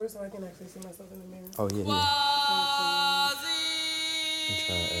So I can actually see myself in the mirror. Oh, yeah. I'm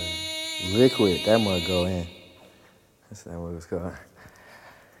trying liquid. That mug go in. That's not what it's called.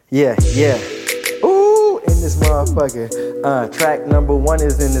 Yeah. Ooh, in this motherfucker. Track number 1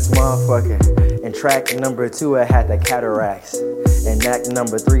 is in this motherfucker. And track number 2, I had the cataracts. And track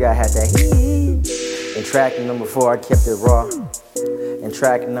number 3, I had that heat. And track number 4, I kept it raw. And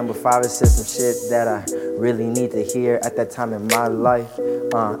track number 5 is just some shit that I really need to hear at that time in my life.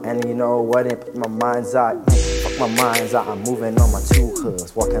 And you know what? My mind's out. Fuck my mind's out. I'm moving on my 2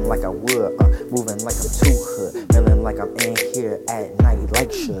 hoods, walking like I would. Moving like I'm 2 hood, feeling like I'm in here at night like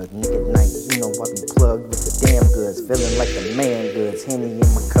Suge. Nigga night, you know I be plugged with the damn goods, feeling like the man goods. Henny in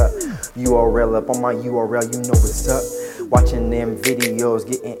my cup, URL up on my URL, you know what's up. Watching them videos,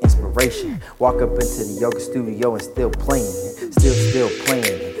 getting inspiration. Walk up into the yoga studio and still playing it. Still playing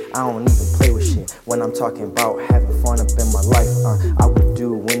it. I don't even play with shit when I'm talking about having fun up in my life. I would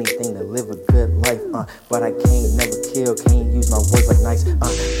do anything to live a good life. But I can't never kill, can't use my words like knives.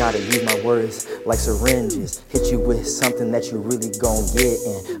 Gotta use my words like syringes. Hit you with something that you really gon' get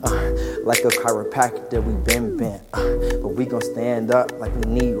in. Like a chiropractor, we been bent. But we gon' stand up like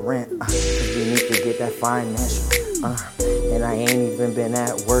we need rent. Cause we need to get that financial. And I ain't even been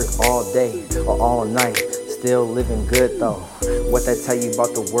at work all day or all night. Still living good though. What that tell you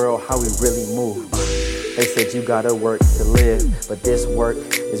about the world, how we really move. They said you gotta work to live, but this work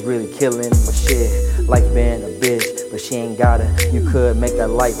is really killing my shit. Like being a bitch, but she ain't gotta. You could make that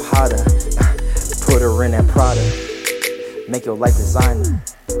life hotter. Put her in that Prada. Make your life designer.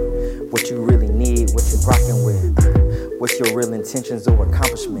 What you really need, what you rocking with. What's your real intentions or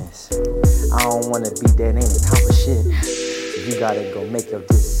accomplishments? I don't wanna be that ain't accomplished shit. So you gotta go make your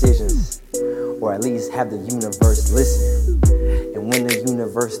decisions. Or at least have the universe listen. And when the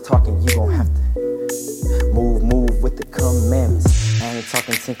universe talking, you gon' have to move with the commandments. I ain't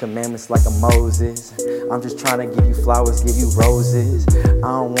talking 10 commandments like a Moses. I'm just trying to give you flowers, give you roses. I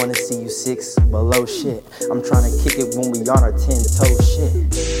don't wanna see you 6 below shit. I'm trying to kick it when we on our 10-toe shit.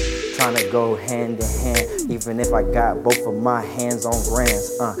 Trying to go hand in hand, even if I got both of my hands on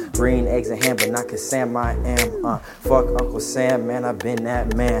grands. Green eggs and ham, but not cause Sam I am. Fuck Uncle Sam, man, I been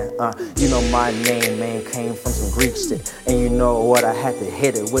that man. You know my name, man, came from some Greek shit. And you know what, I had to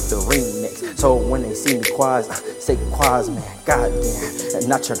hit it with the remix. So when they see me quads, say quads, man, goddamn. And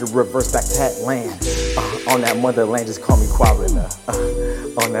not try to reverse back to that land. On that motherland, just call me Quabina.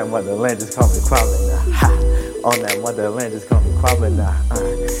 On that motherland, just call me Quabina. Ha! On that motherland, just call me Quabina.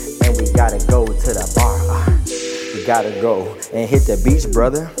 And we gotta go to the bar. We gotta go and hit the beach,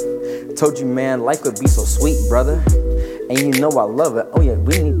 brother. Told you, man, life could be so sweet, brother. And you know I love it. Oh yeah,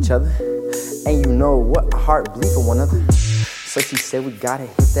 we need each other. And you know what? Our heart bleed for one another. So she said we gotta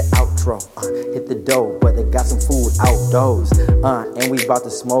hit the outro, hit the dough, but they got some food outdoors, and we about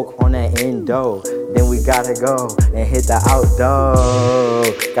to smoke on that endo. Then we gotta go and hit the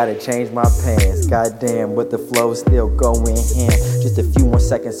outdoor. Gotta change my pants, goddamn, but the flow still going in. Just a few more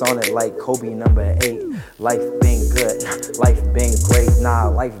seconds on it like Kobe number 8. Life been good, life been great, nah,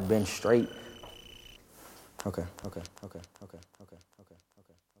 life been straight. Okay.